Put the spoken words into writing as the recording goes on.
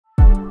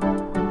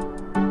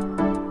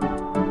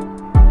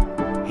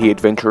Hey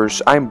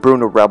adventurers, I'm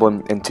Bruno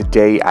Reblin, and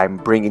today I'm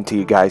bringing to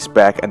you guys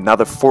back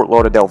another Fort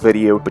Lauderdale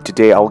video, but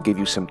today I'll give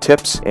you some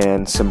tips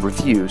and some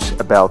reviews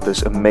about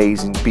this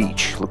amazing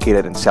beach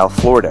located in South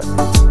Florida.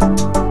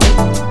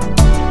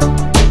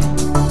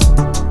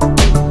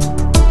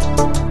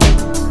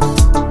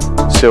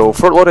 So,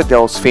 Fort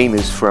Lauderdale is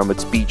famous from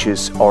its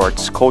beaches,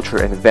 arts,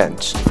 culture, and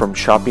events. From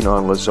shopping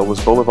on Las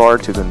Olas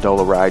Boulevard to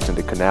gondola rides in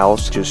the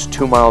canals, just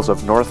 2 miles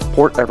of North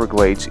Port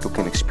Everglades, you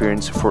can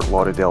experience Fort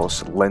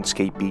Lauderdale's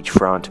landscape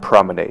beachfront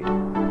promenade.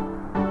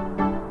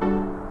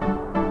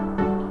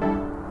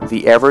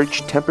 The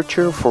average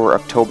temperature for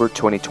October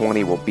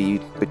 2020 will be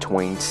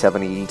between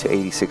 70 to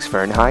 86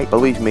 Fahrenheit.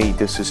 Believe me,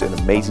 this is an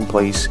amazing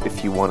place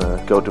if you want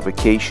to go to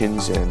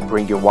vacations and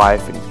bring your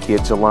wife and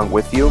kids along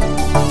with you.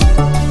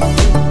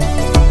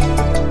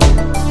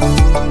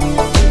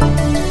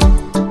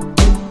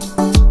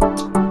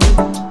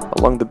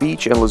 Along the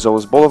beach and Las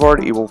Olas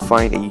Boulevard, you will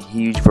find a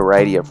huge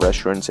variety of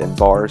restaurants and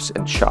bars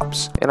and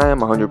shops. And I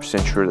am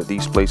 100% sure that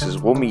these places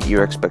will meet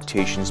your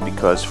expectations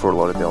because Fort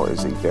Lauderdale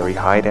is a very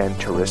high-end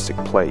touristic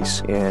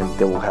place and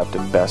they will have the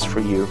best for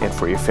you and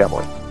for your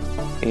family.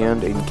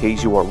 And in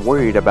case you are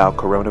worried about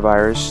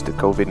coronavirus, the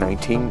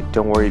COVID-19,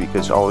 don't worry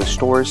because all the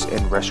stores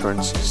and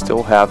restaurants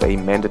still have a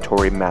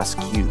mandatory mask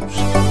use.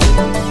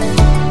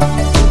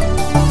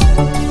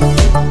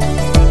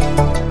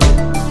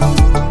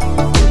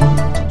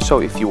 So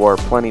if you are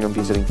planning on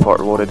visiting Fort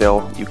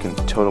Lauderdale, you can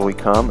totally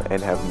come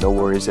and have no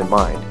worries in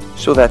mind.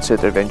 So that's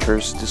it,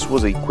 adventurers. This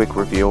was a quick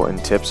review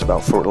and tips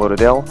about Fort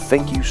Lauderdale.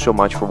 Thank you so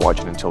much for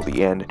watching until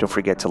the end. Don't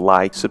forget to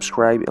like,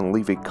 subscribe, and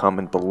leave a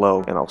comment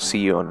below, and I'll see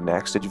you on the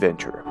next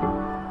adventure.